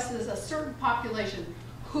addresses a certain population.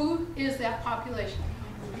 Who is that population?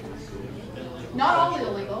 Not all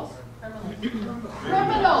illegals.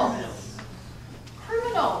 Criminals.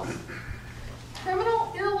 Criminals.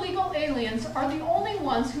 Criminal illegal aliens are the only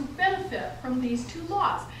ones who benefit from these two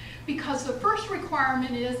laws, because the first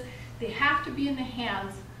requirement is they have to be in the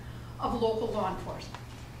hands of local law enforcement.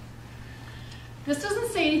 This doesn't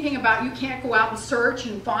say anything about you can't go out and search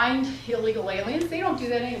and find illegal aliens. They don't do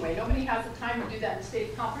that anyway. Nobody has the time to do that in the state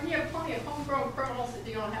of California. You have plenty of homegrown criminals that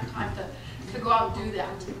you don't have time to go out and do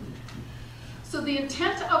that. So the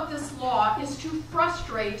intent of this law is to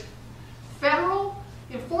frustrate federal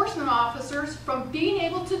enforcement officers from being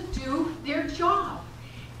able to do their job,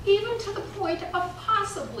 even to the point of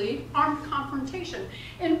possibly armed confrontation.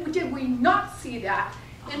 And did we not see that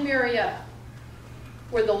in Marietta,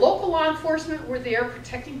 where the local law enforcement were there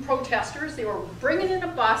protecting protesters? They were bringing in a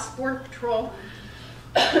bus, Border Patrol.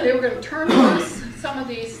 They were going to turn loose some of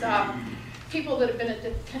these people that have been at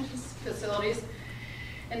detention facilities.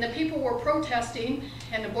 And the people were protesting,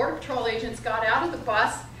 and the Border Patrol agents got out of the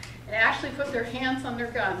bus and actually put their hands on their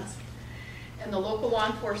guns. And the local law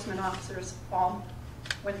enforcement officers all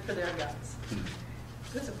went for their guns.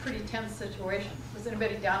 It was a pretty tense situation. Was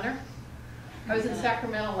anybody down there? I was in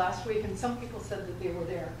Sacramento last week, and some people said that they were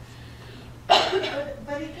there.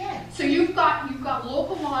 But again, So you've got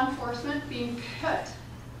local law enforcement being pit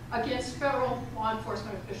against federal law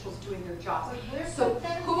enforcement officials doing their jobs. So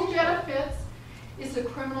who benefits is the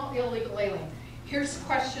criminal illegal alien. Here's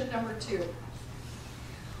question number 2.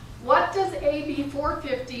 What does AB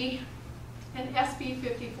 450 and SB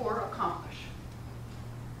 54 accomplish?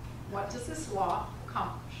 What does this law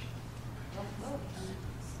accomplish?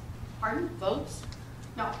 Pardon? votes?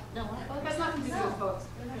 No. No, It has nothing to do with votes.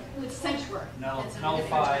 It's sanctuary.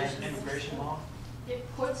 nullifies immigration law? It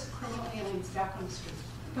puts criminal aliens back on the street.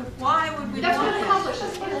 But why would we That's want what it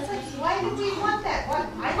this? accomplishes. Why do we want that? What?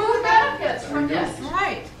 Who benefits from this?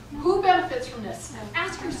 Right. Who benefits from this?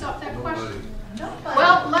 Ask yourself that question.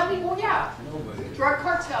 Nobody. Well, yeah. Drug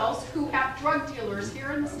cartels who have drug dealers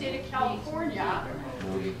here in the state of California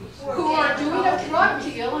who are doing a drug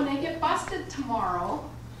deal and they get busted tomorrow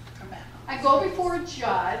and go before a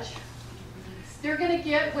judge. They're going to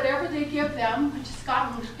get whatever they give them, which has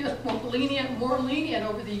gotten more lenient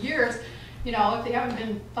over the years. You know, if they haven't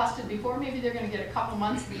been busted before, maybe they're going to get a couple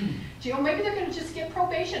months in jail. Maybe they're going to just get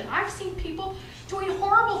probation. I've seen people doing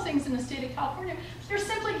horrible things in the state of California. They're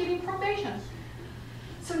simply getting probation.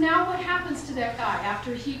 So now what happens to that guy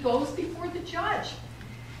after he goes before the judge?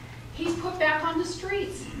 He's put back on the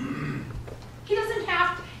streets. He doesn't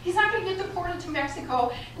have to, he's not going to get deported to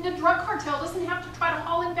Mexico, and the drug cartel doesn't have to try to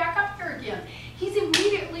haul him back up here again. He's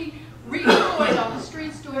immediately redeployed on the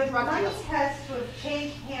streets doing drug Money deals. has to have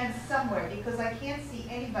changed hands somewhere, because I can't see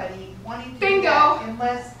anybody wanting to do Bingo. that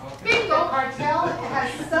unless the Bingo! cartel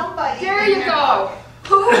has somebody. There you go.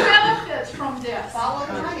 Who benefits from this? Follow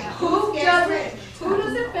the money. Who Gets does rich. it? Who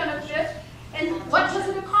does it benefit? And what does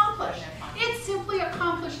it accomplish? It simply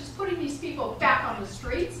accomplishes putting these people back on the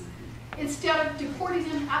streets instead of deporting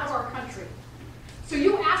them out of our country. So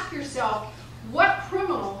you ask yourself, what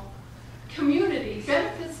criminal community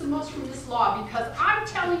benefits the most from this law? Because I'm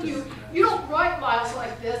telling you, you don't write laws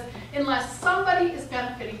like this unless somebody is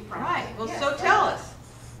benefiting from it. Right, well, so tell us.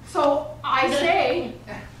 So I say,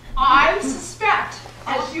 I suspect,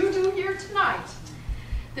 as you do here tonight,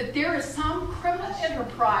 that there is some criminal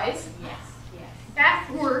enterprise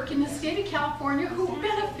at work in the state of California who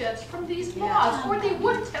benefits from these laws, or they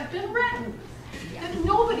wouldn't have been written. That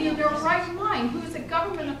nobody in their right mind who is a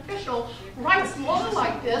government official writes law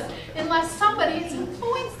like this unless somebody is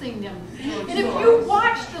influencing them. And if you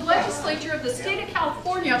watch the legislature of the state of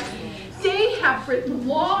California, they have written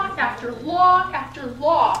law after law after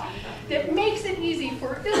law that makes it easy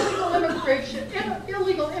for illegal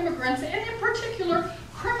immigrants, and in particular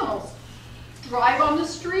criminals, drive on the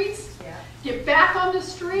streets, get back on the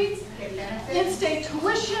streets, in-state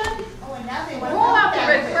tuition, roll out the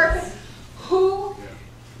red carpet.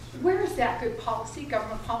 Where is that good policy,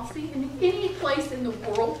 government policy, in any place in the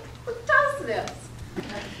world who does this?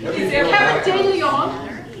 Kevin De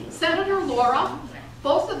Leon, Senator Laura,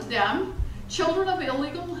 both of them, children of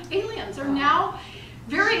illegal aliens, are now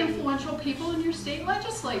very influential people in your state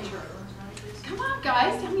legislature. Come on,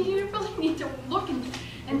 guys. I mean, you really need to look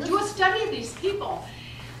and do a study of these people.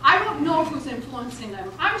 I don't know who's influencing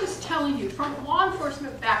them. I'm just telling you, from a law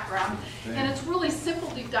enforcement background, and it's really simple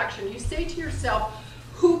deduction. You say to yourself,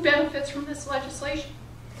 who benefits from this legislation?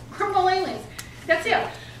 Criminal aliens. That's it.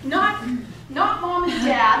 Not mom and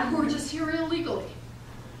dad who are just here illegally.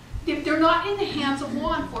 If they're not in the hands of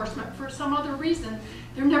law enforcement for some other reason,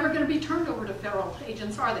 they're never going to be turned over to federal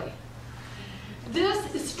agents, are they?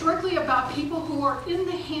 This is strictly about people who are in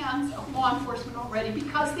the hands of law enforcement already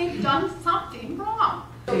because they've done something wrong.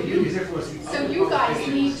 So you guys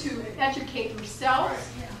need to educate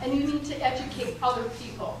yourselves, and you need to educate other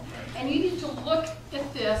people. And you need to look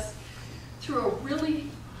at this through a really,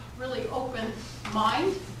 really open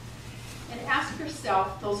mind and ask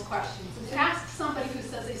yourself those questions. And ask somebody who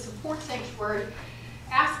says they support sanctuary,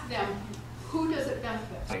 ask them, who does it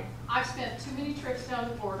benefit? I've spent too many trips down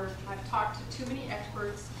the border. I've talked to too many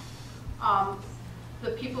experts.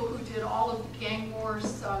 The people who did all of the gang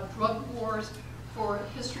wars, drug wars for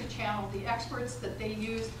History Channel, the experts that they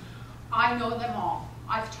used, I know them all.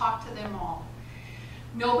 I've talked to them all.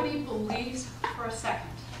 Nobody believes for a second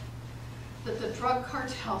that the drug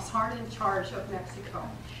cartels aren't in charge of Mexico.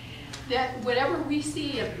 That whatever we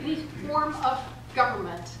see of any form of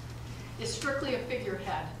government is strictly a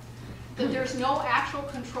figurehead. That there's no actual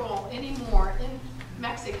control anymore in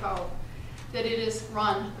Mexico, that it is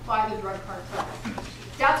run by the drug cartel.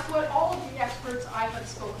 That's what all of the experts I have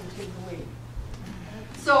spoken to believe.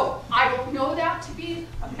 So I don't know that to be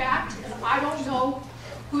a fact, and I don't know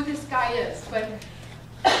who this guy is, but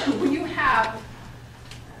when you have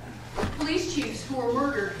police chiefs who are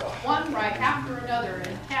murdered one right after another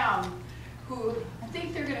in town who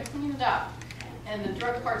think they're going to clean it up, and the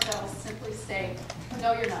drug cartels simply say,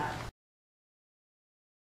 no, you're not.